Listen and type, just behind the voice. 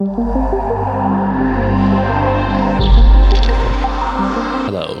Hello,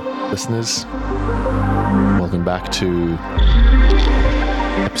 listeners. Welcome back to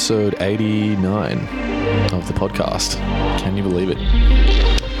episode 89 of the podcast. Can you believe it?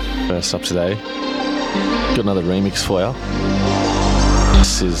 First up today, got another remix for you.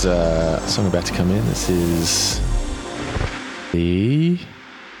 This is a song about to come in. This is the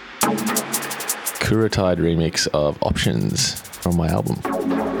Akuratyde remix of Options from my album.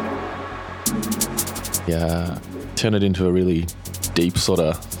 Yeah, turn it into a really deep sort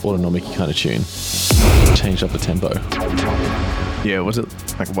of autonomic kind of tune. Changed up the tempo. Yeah, was it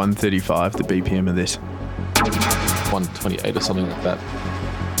like 135 the BPM of this? 128 or something like that.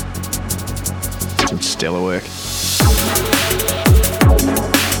 Some stellar work.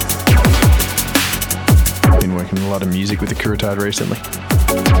 Been working a lot of music with Akuratyde recently.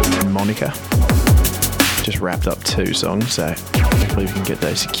 And Monica. Just wrapped up 2 songs, so hopefully we can get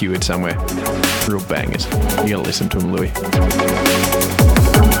those secured somewhere. Real bangers. You gotta listen to them, Louis.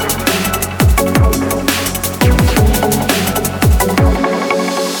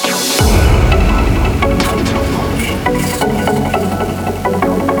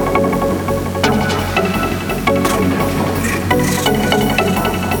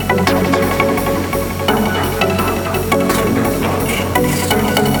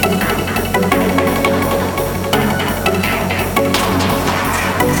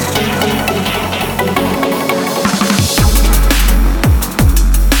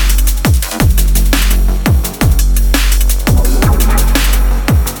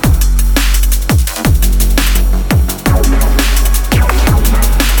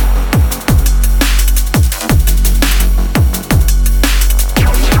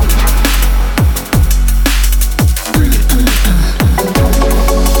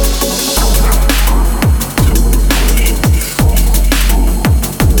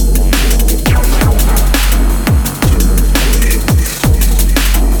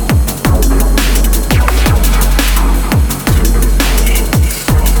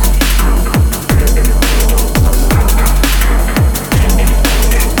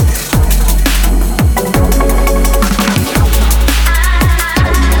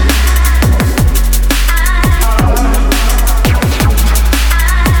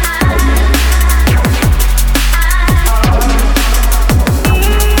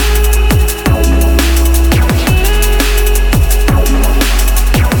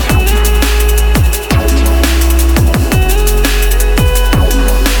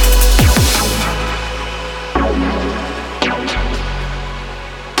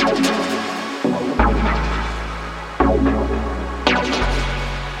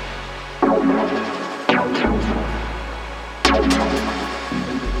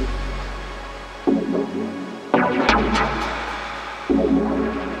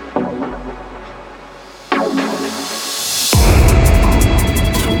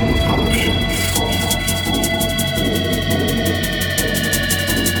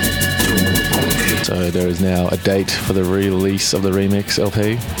 There is now a date for the release of the remix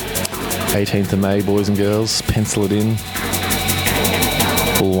LP. 18th of May, boys and girls. Pencil it in.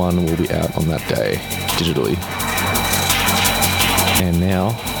 Full one will be out on that day, digitally. And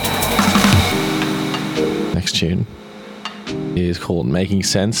now, next tune is called Making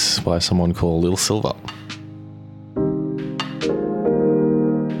Sense by someone called Lil Silva.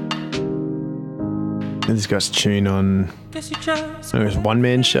 This guy's tune on it was One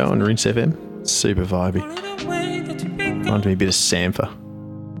Man Show on Rinse FM. Super vibey. Reminds me a bit of Sampha.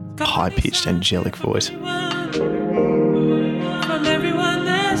 High-pitched, angelic voice. From everyone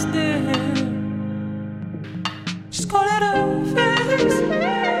that's there, just call it a phase,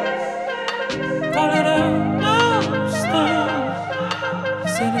 call it a monster.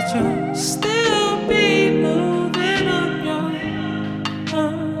 Say that you'll still be moving on your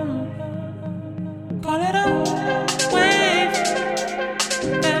own. Call it a wave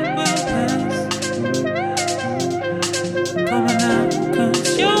that will pass. Come on now,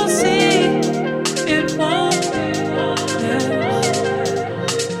 'cause you'll see it won't last.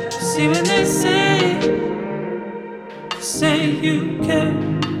 See when they say you can.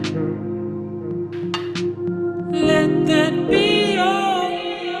 Let that be all,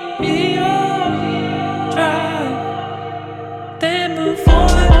 be all.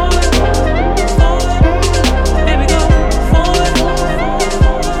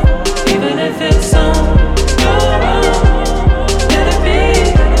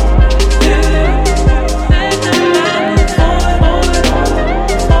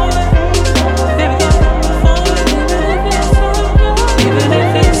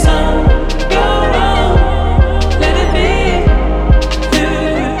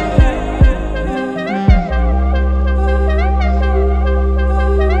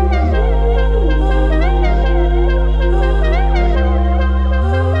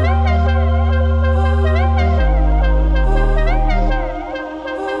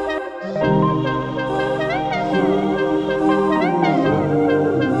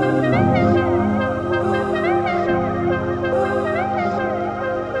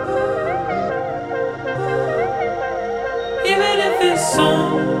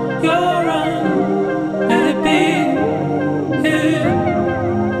 you're wrong. Let it be. Yeah.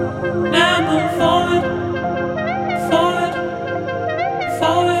 Now move forward, forward,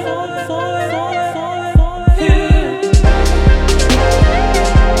 forward, forward, forward, forward. Yeah.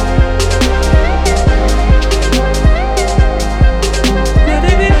 Let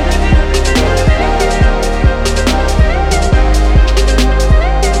it be.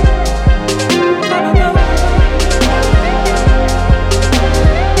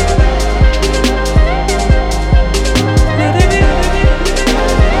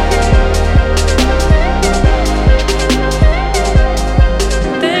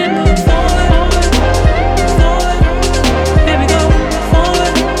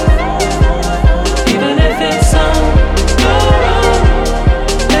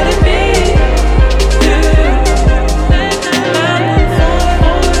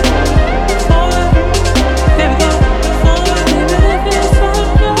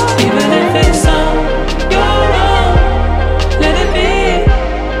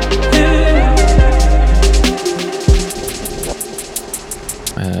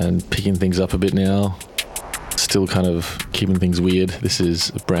 Things up a bit now, still kind of keeping things weird. This is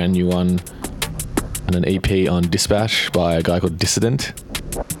a brand new one and an EP on Dispatch by a guy called Dissident.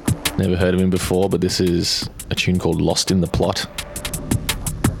 Never heard of him before, but this is a tune called Lost in the Plot.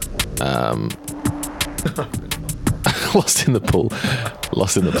 Lost in the Pool,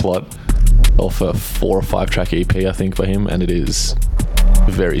 Lost in the Plot, off a 4 or 5 track EP I think by him, and it is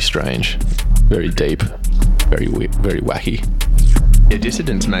very strange, very deep, very wacky. Yeah,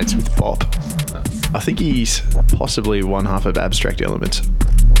 Dissident's mates with Bop. I think he's possibly one half of Abstract Elements.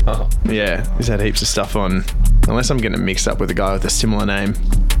 Oh. Yeah, he's had heaps of stuff on. Unless I'm getting mixed up with a guy with a similar name.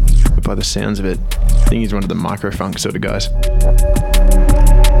 But by the sounds of it, I think he's one of the microfunk sort of guys.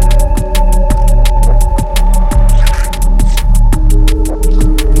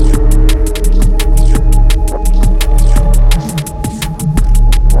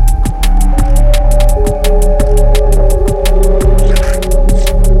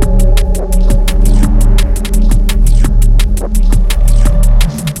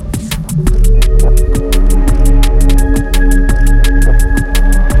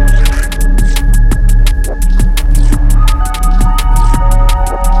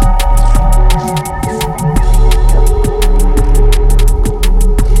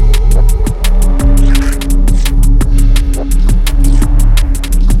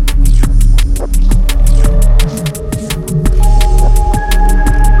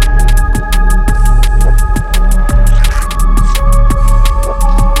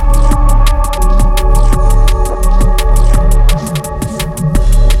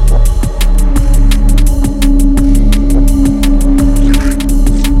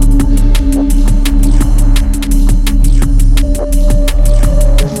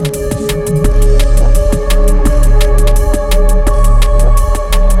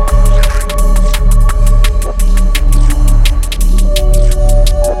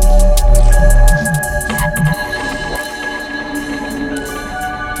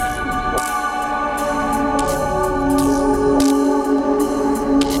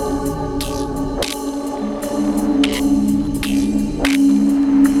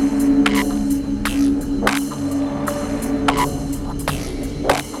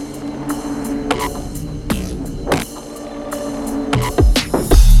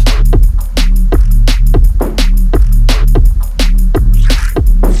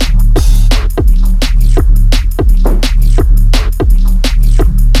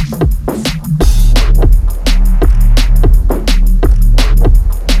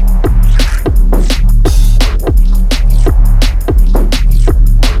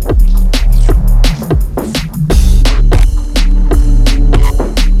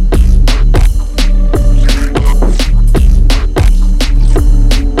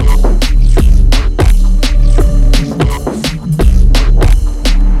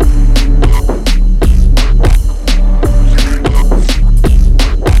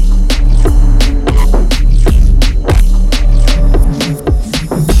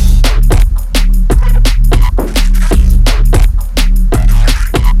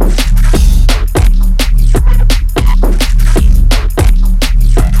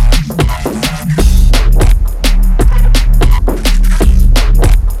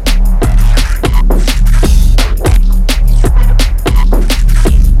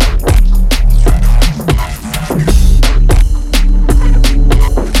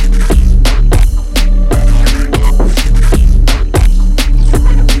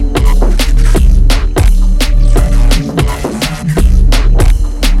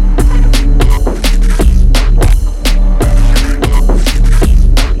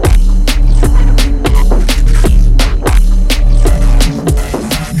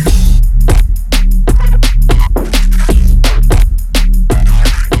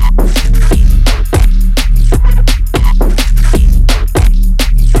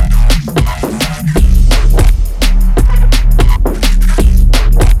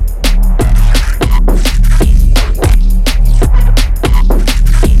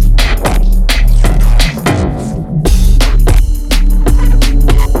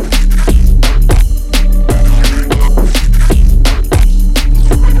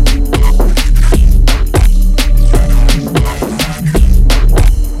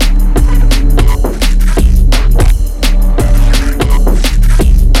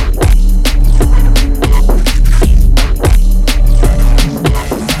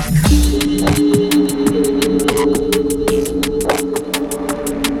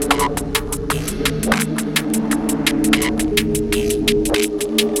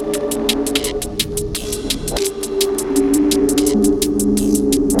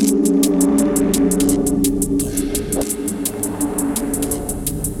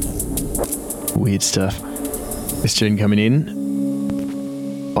 stuff. This tune coming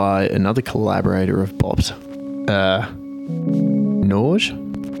in by another collaborator of Bob's, Nuage,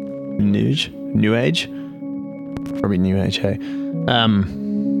 probably Nuage. Hey, I've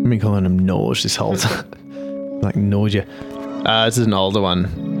been calling him Nuage this whole time, like nausea. This is an older one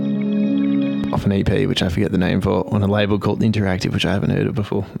off an EP, which I forget the name for, on a label called Interactive, which I haven't heard of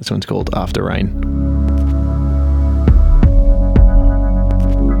before. This one's called After Rain.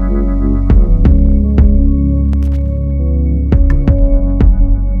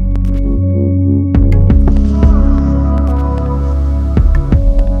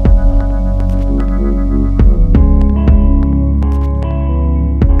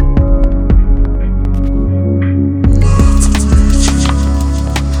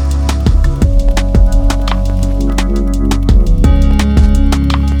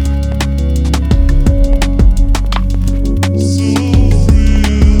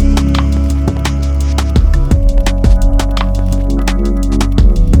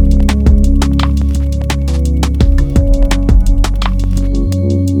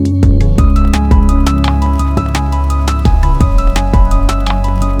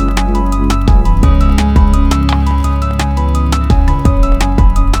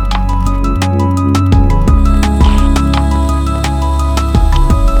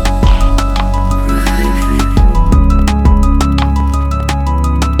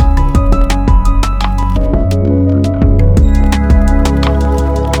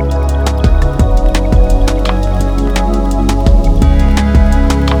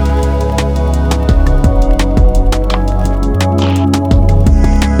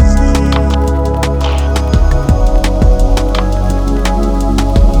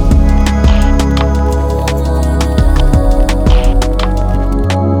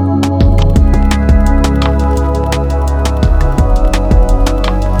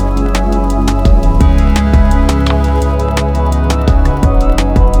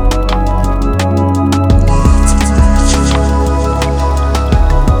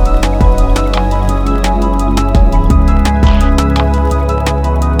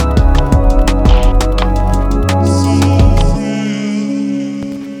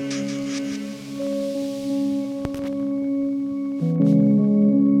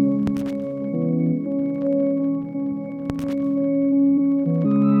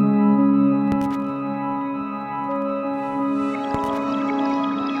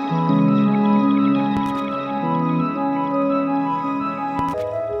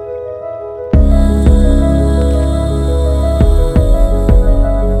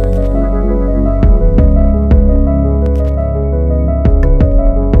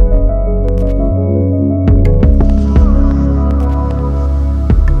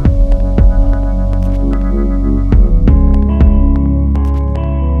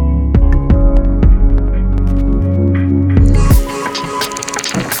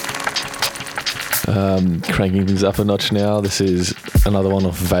 Cranking things up a notch now. This is another one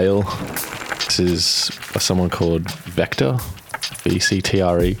of VALE. This is someone called Vector,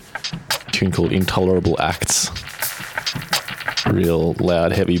 VCTRE, a tune called Intolerable Acts. Real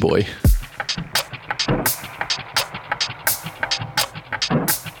loud, heavy boy.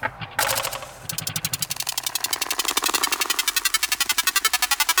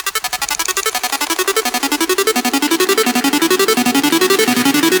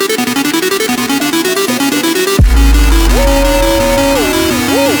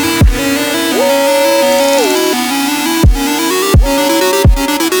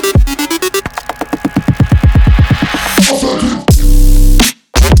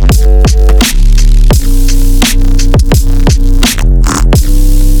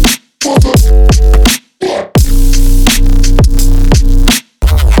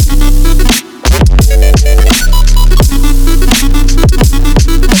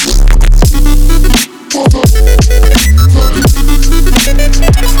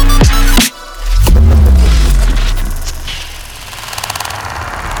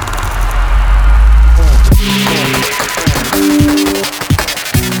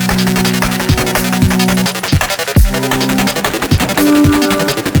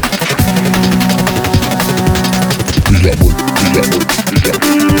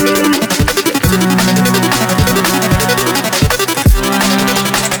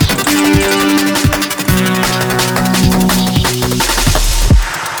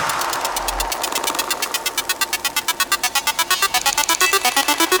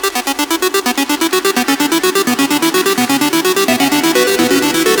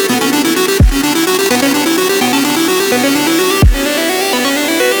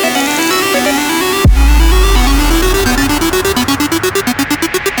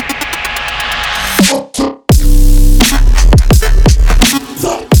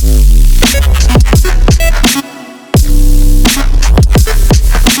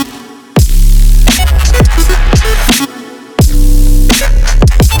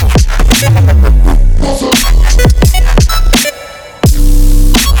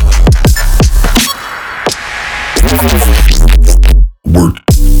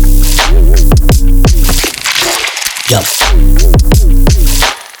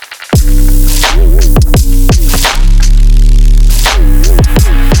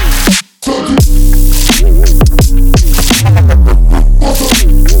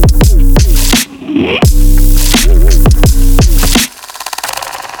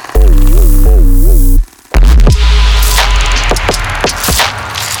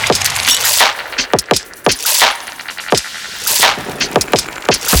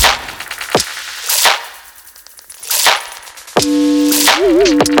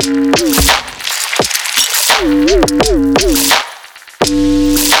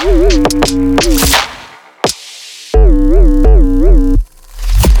 This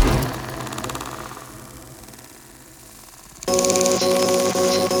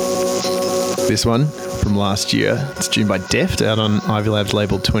one from last year, it's tuned by Deft out on Ivy Lab's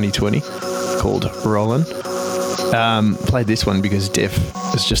label 2020 called Rollon. Played this one because Def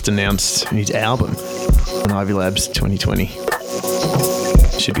has just announced his album on Ivy Labs 2020.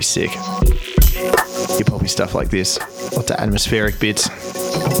 Should be sick. Hip hoppy stuff like this. Lots of atmospheric bits.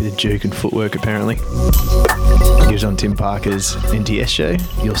 Bit of juke and footwork apparently. He was on Tim Parker's NTS show.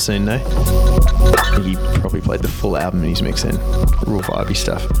 You'll soon know. I think he probably played the full album in his mix then. Real vibey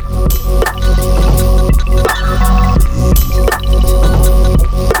stuff.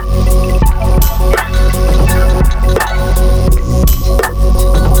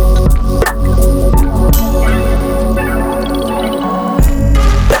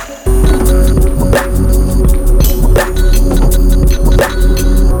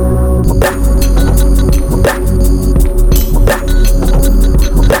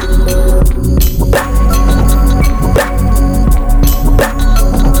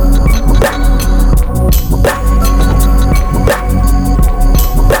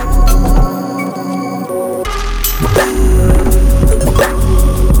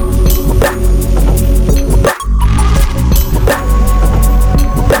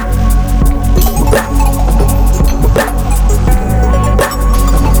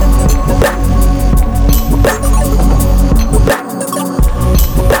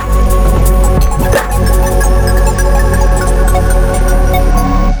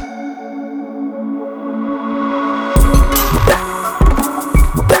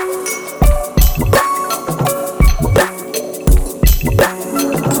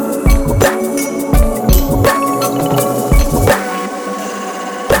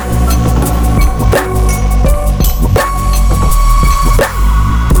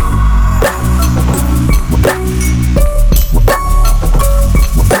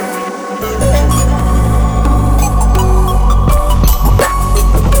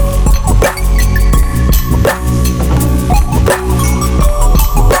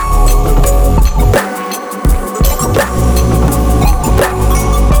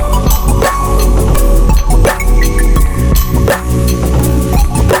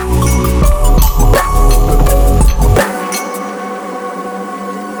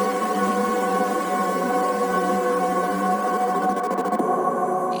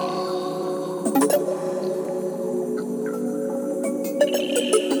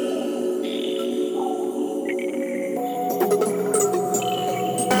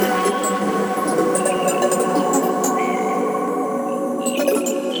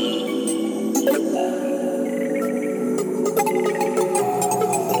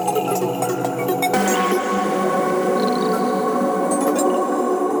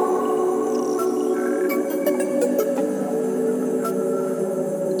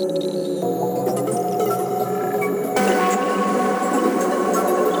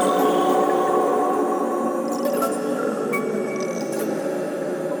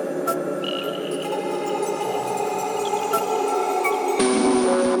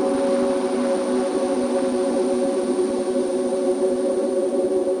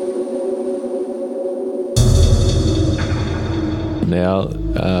 Now,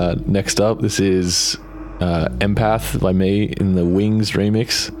 next up, this is Empath by me in the Wingz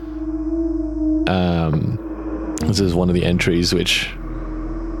remix. This is one of the entries, which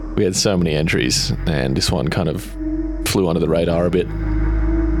we had so many entries, and this one kind of flew under the radar a bit.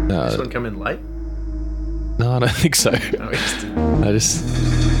 This one come in late? No, I don't think so. Oh, I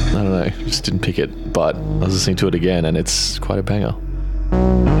don't know, just didn't pick it, but I was listening to it again, and it's quite a banger.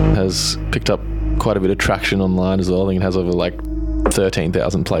 Has picked up quite a bit of traction online as well. I think it has over like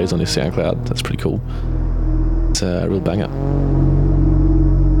 13,000 plays on his SoundCloud. That's pretty cool. It's a real banger.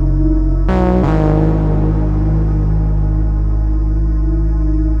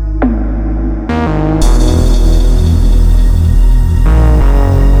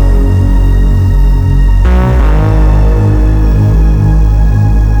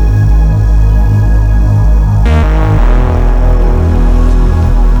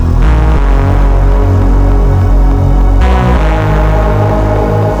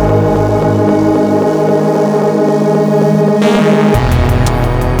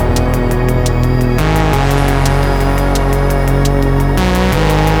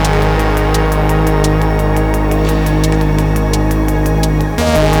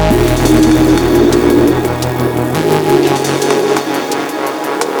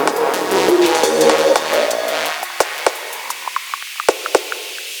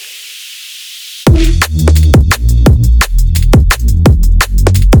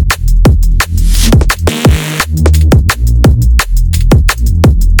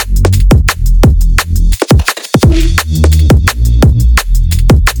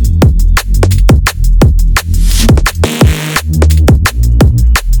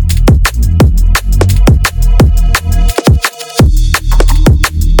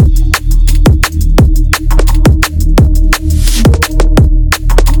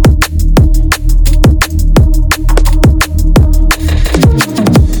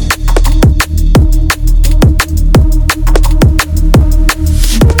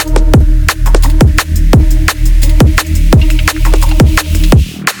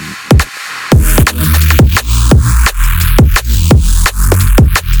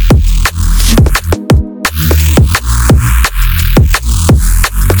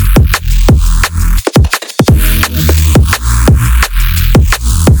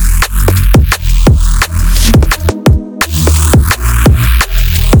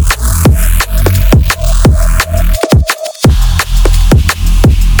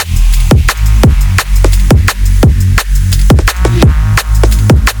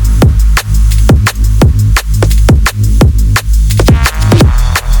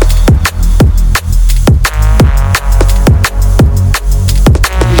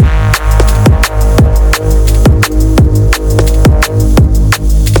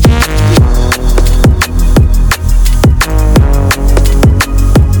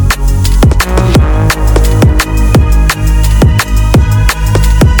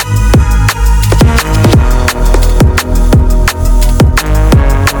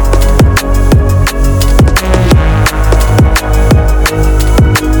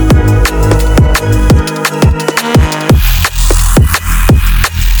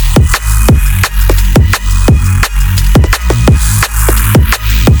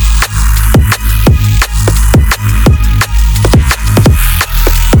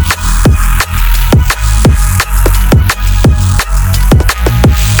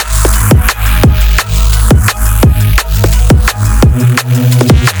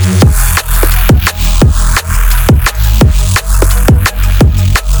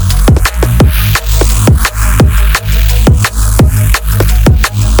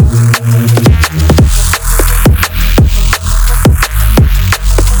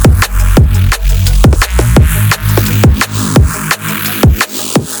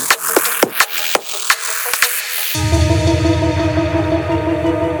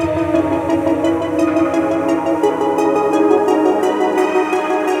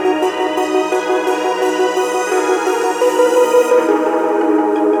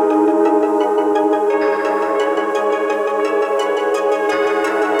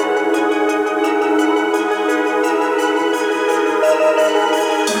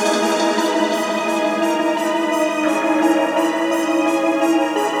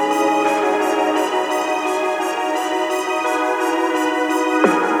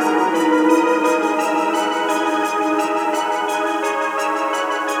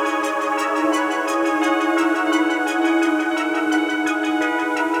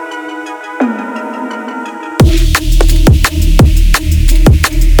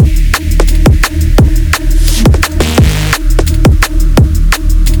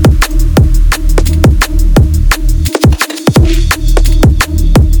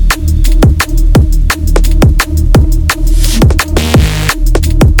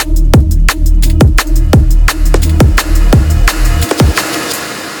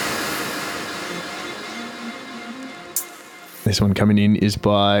 This one coming in is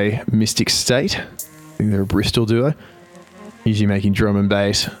by Mystic State. I think they're a Bristol duo. Usually making drum and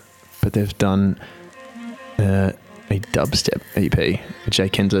bass, but they've done a dubstep EP with Jay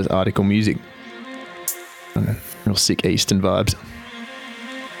Kenzo's Artikal music. Real sick Eastern vibes.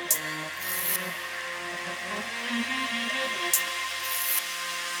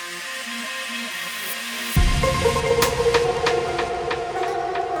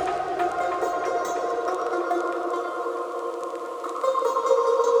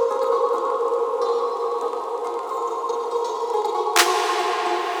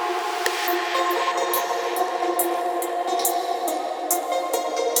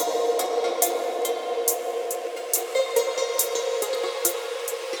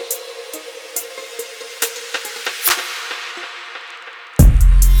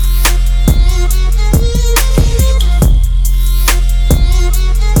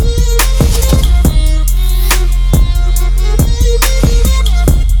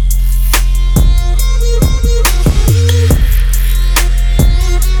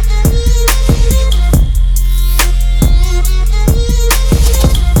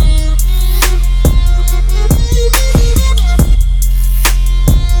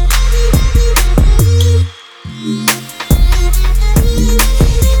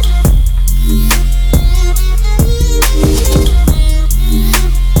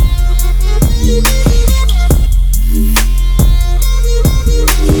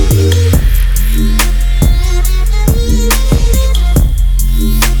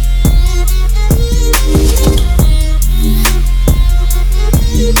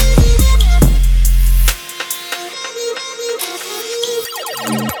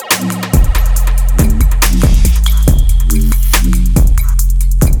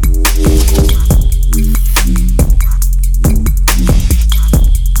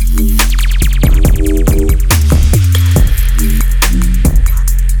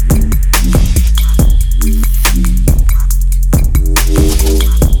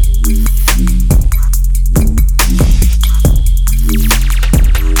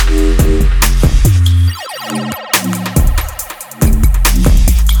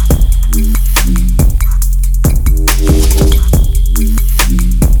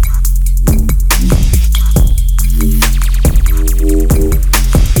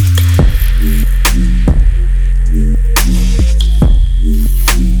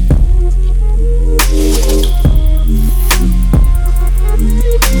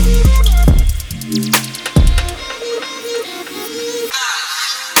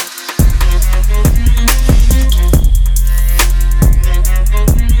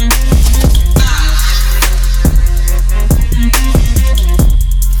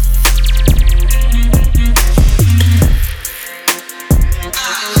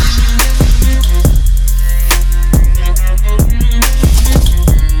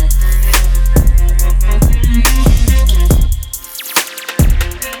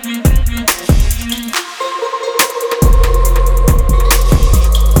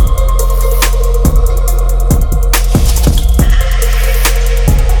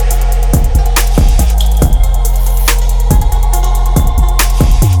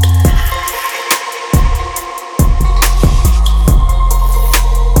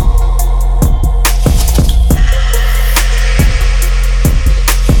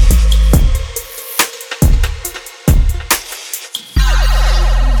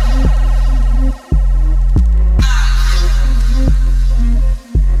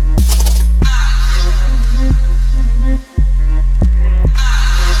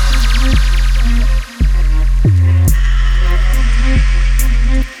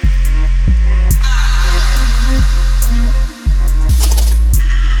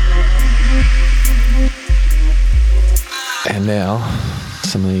 And now,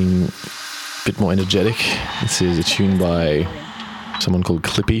 something a bit more energetic. This is a tune by someone called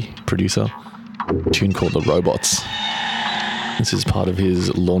Klippee, producer. A tune called The Robots. This is part of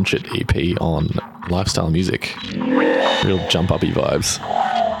his Launch It EP on Lifestyle Music. Real jump-uppy vibes.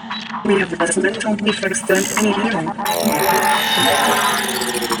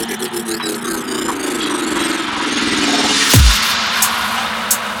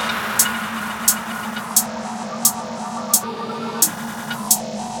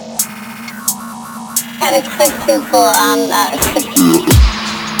 Kind of quick for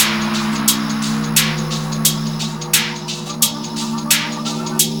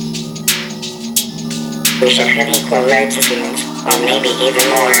we should have equal rights as humans, or maybe even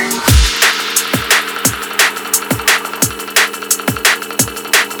more.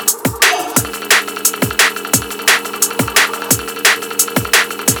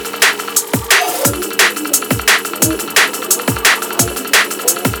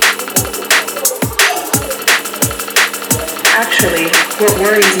 what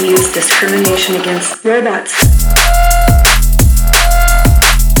worries me is discrimination against robots.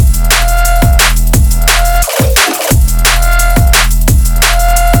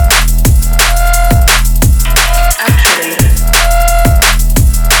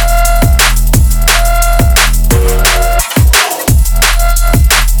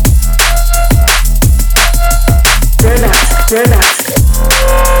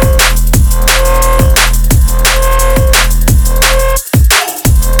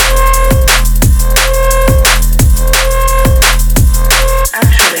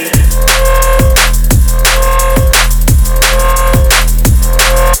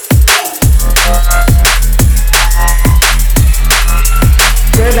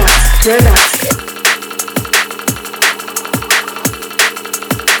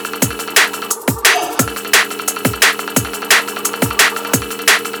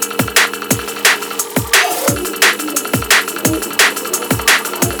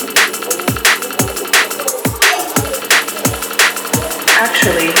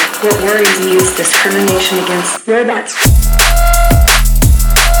 What worries me is discrimination against robots.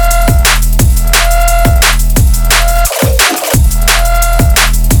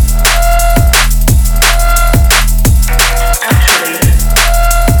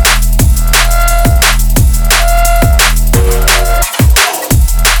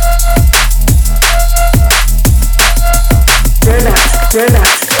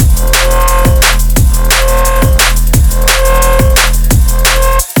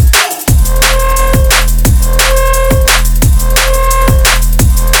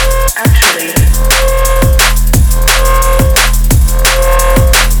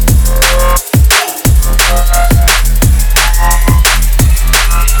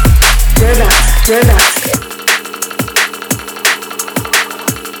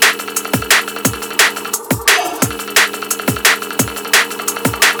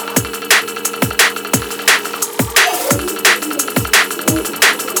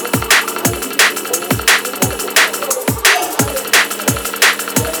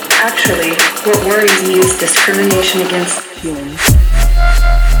 Actually, what worries me is discrimination against humans.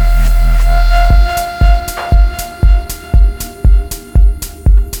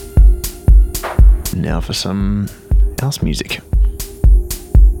 Now for some house music.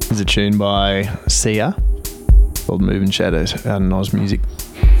 There's a tune by Sei A called Moving Shadows out in Oz Music.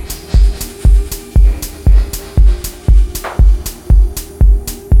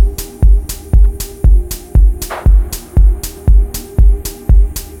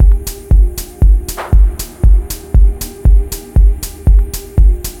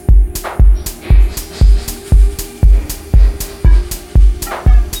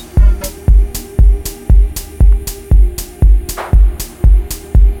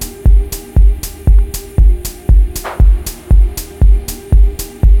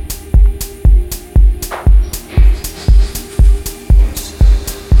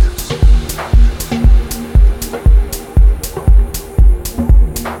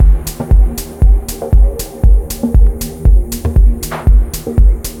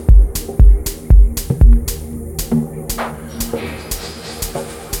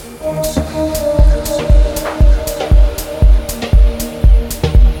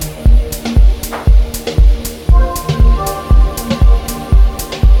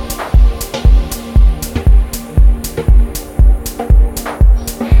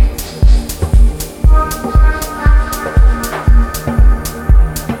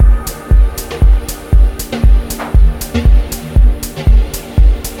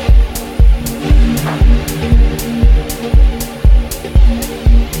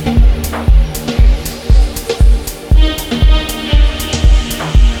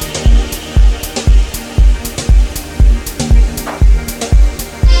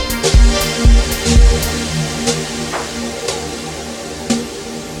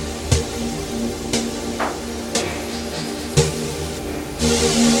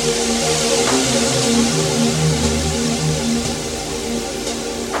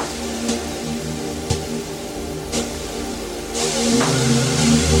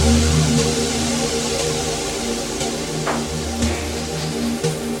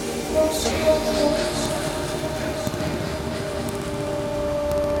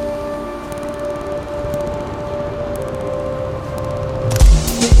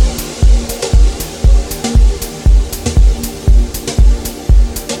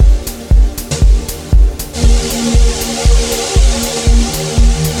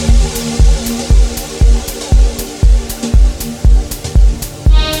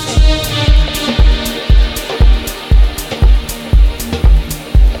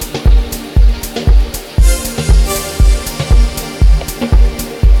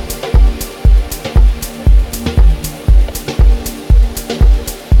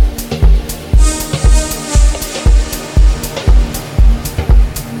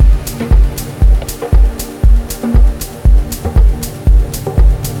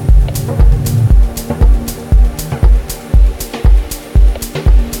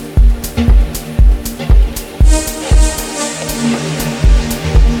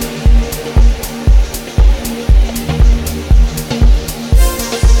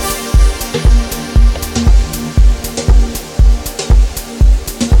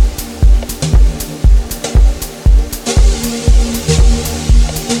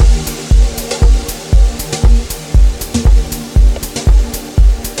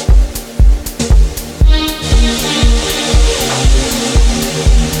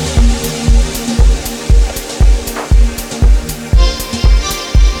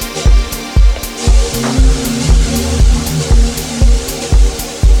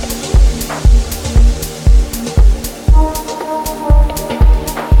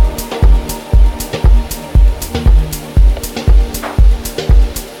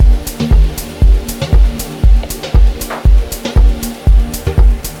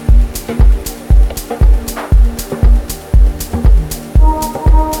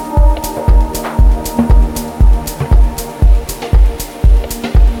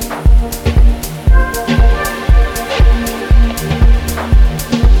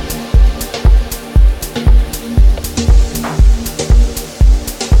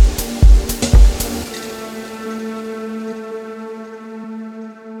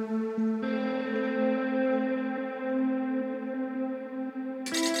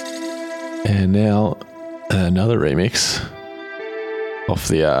 And now another remix off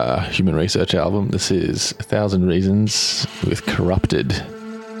the Human Research album. This is 1,000 Reasons with Corrupted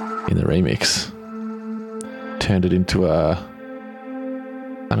in the remix. Turned it into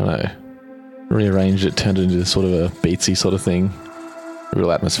rearranged it, turned it into sort of a beatsy sort of thing.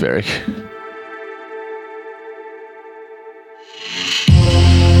 Real atmospheric.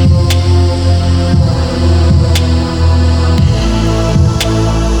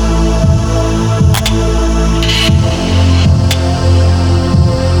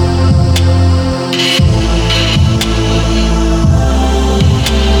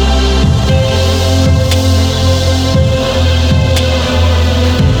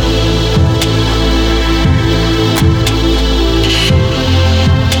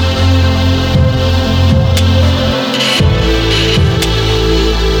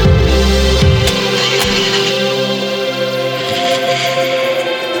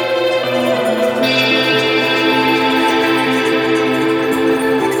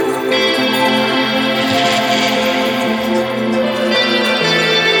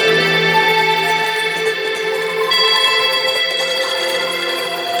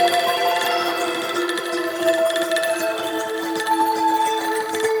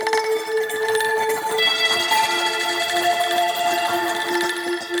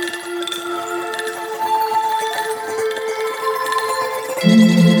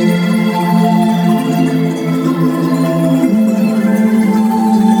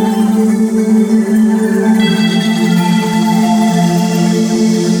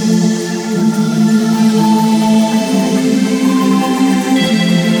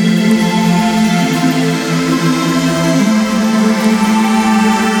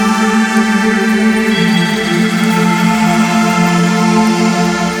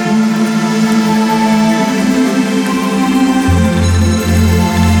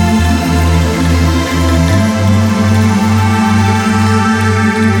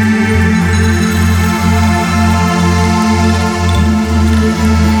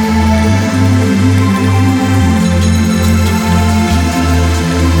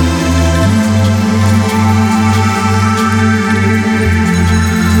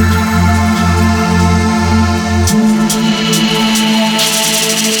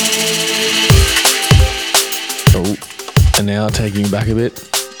 Taking back a bit,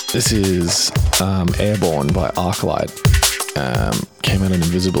 this is Airborne by Arclight. Came out in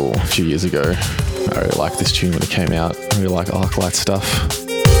Invisible a few years ago. I really liked this tune when it came out. I really like Arclight stuff.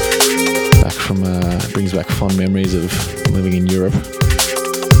 Brings back fond memories of living in Europe.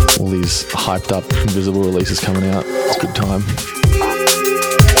 All these hyped up Invisible releases coming out. It's a good time.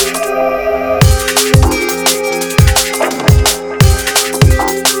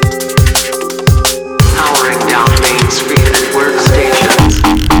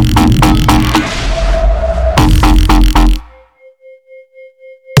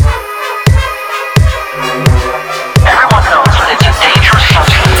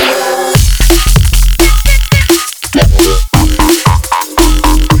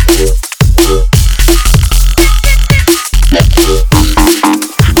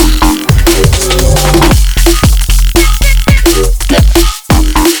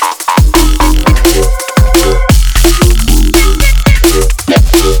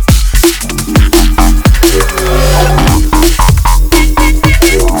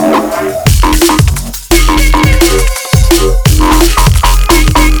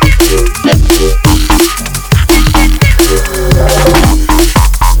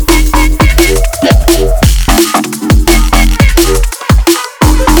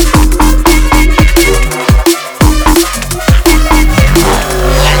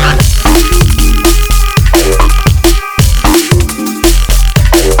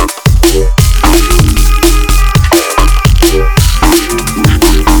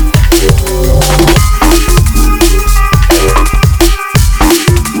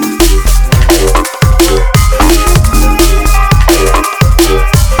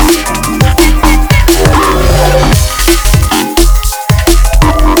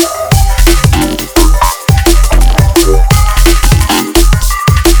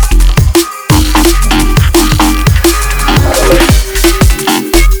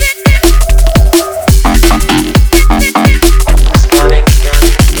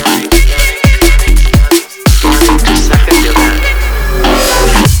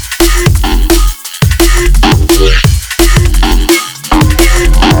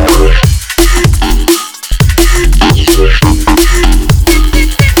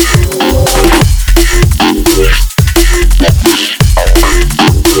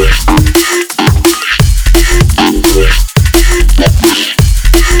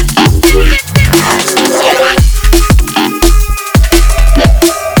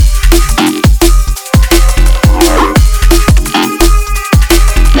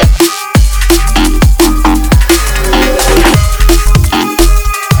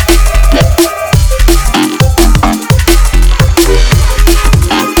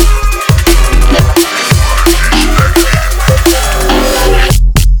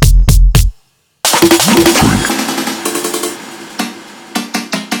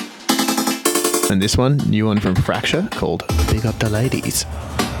 And this one, new one from Fracture called Big Up the Ladies.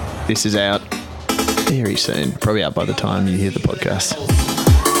 This is out very soon, probably out by the time you hear the podcast.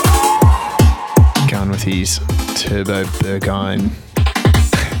 Going with his Turbo Berghain,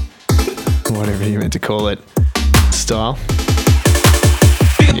 whatever you meant to call it, style.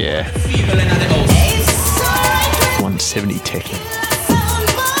 Yeah. 170 techno.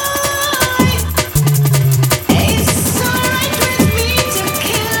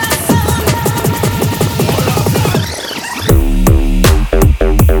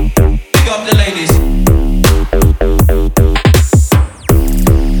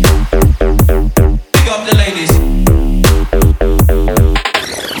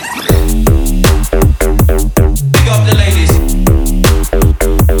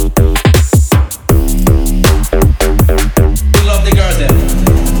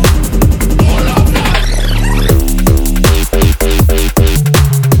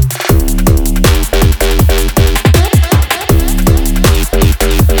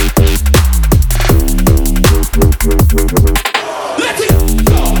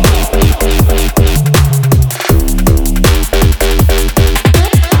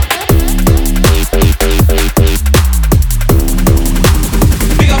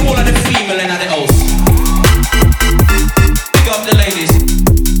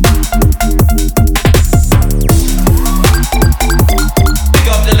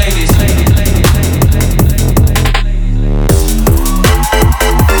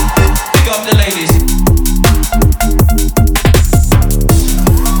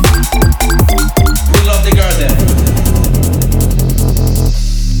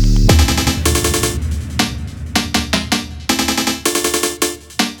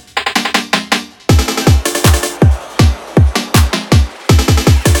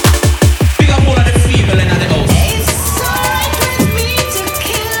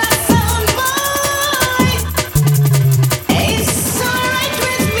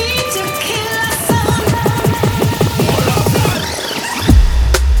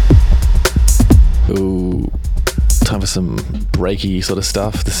 Some breaky sort of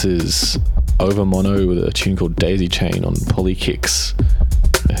stuff. This is Overmono with a tune called Daisy Chain on Polykicks.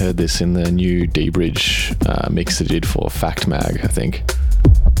 I heard this in the new D-Bridge mix they did for Fact Mag, I think.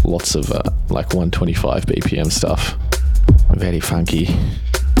 Lots of like 125 BPM stuff. Very funky.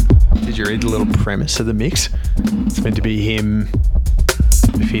 Did you read the little premise of the mix? It's meant to be him,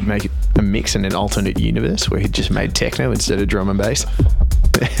 if he'd make a mix in an alternate universe where he'd just made techno instead of drum and bass.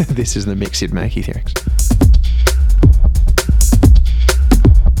 This is the mix he'd make, he thinks.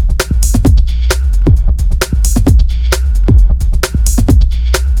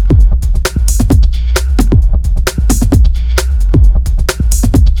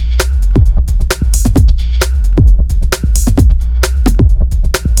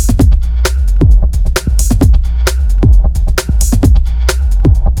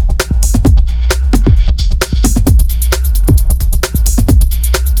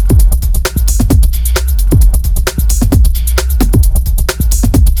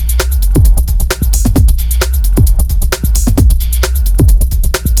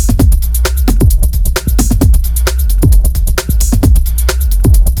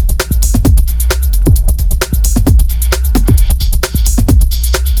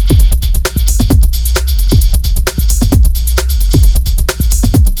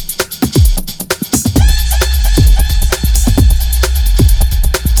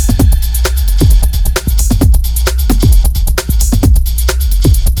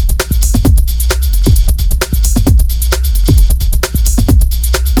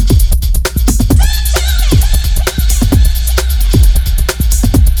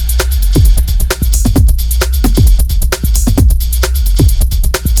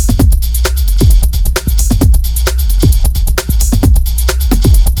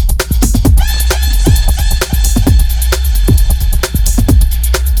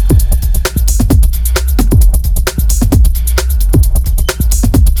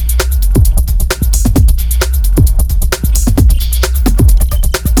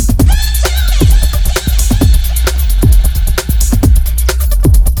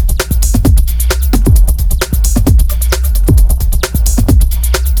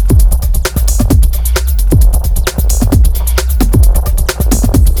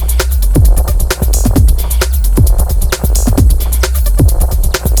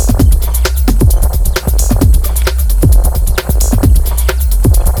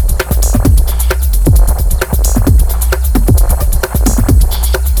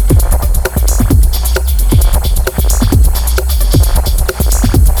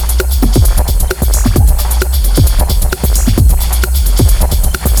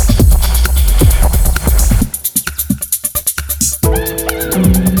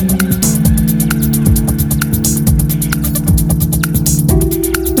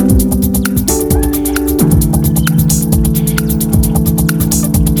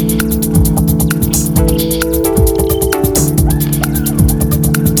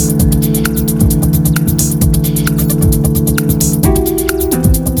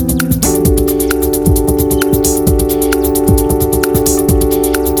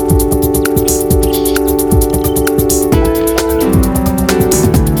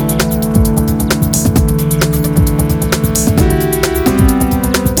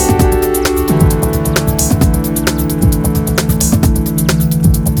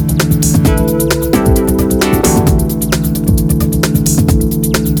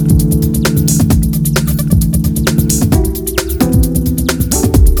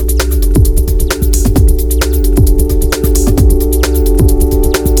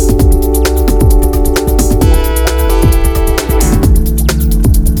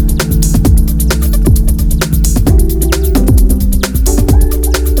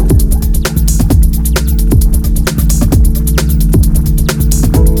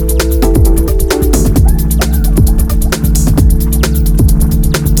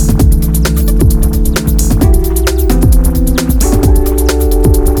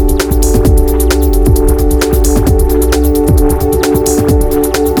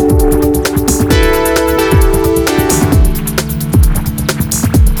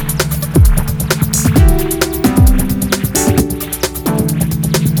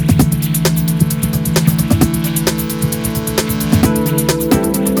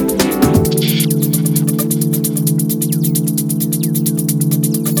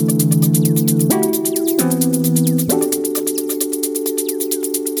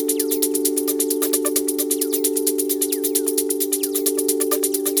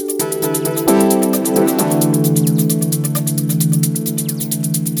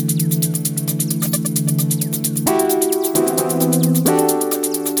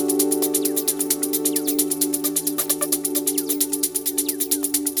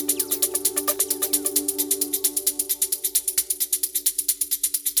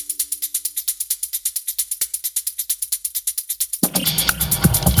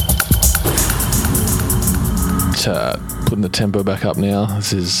 putting the tempo back up now.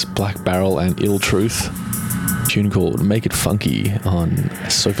 This is Black Barrel and Ill Truth. A tune called Make It Funky on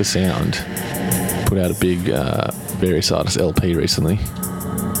Sofa Sound. Put out a big various artists LP recently.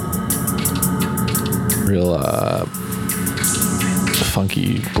 Real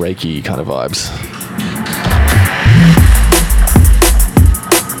funky, breaky kind of vibes.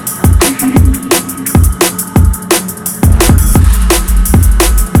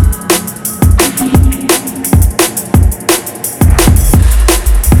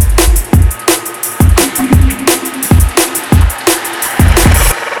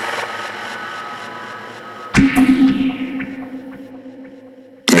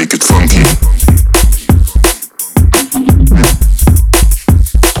 Make it funky.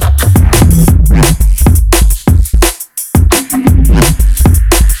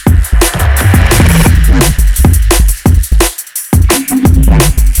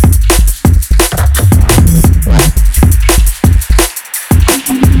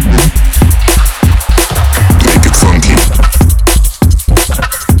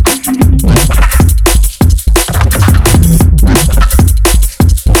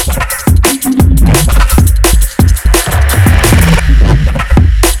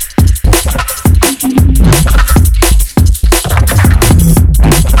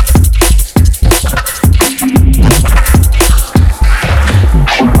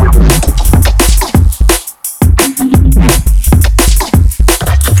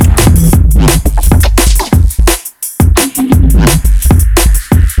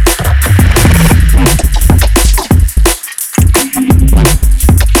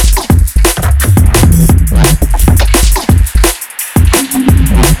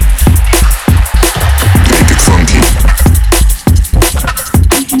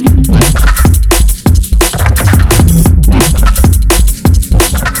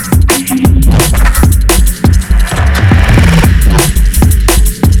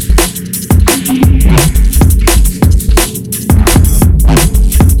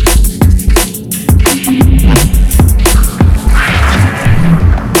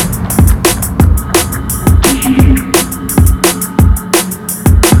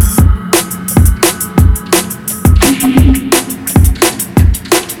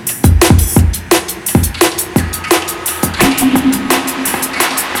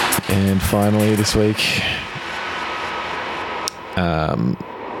 Finally this week,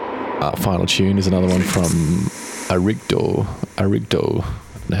 our final tune is another one from Arigto. I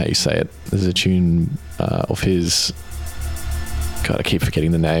don't know how you say it. This is a tune of his. God, I keep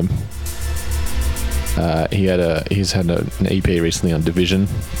forgetting the name. He's had an EP recently on Division.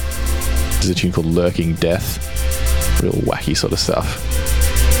 This is a tune called Lurking Death. Real wacky sort of stuff.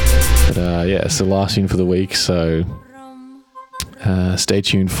 But yeah, it's the last tune for the week, so stay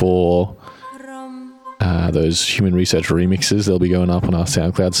tuned for those Human Research remixes. They'll be going up on our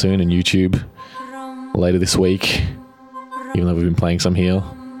SoundCloud soon and YouTube later this week, even though we've been playing some here.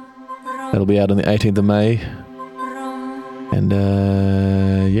 That'll be out on the 18th of May. And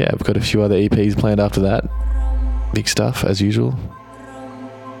yeah, I've got a few other EPs planned after that. Big stuff, as usual.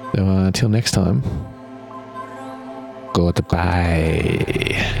 So until next time, goodbye.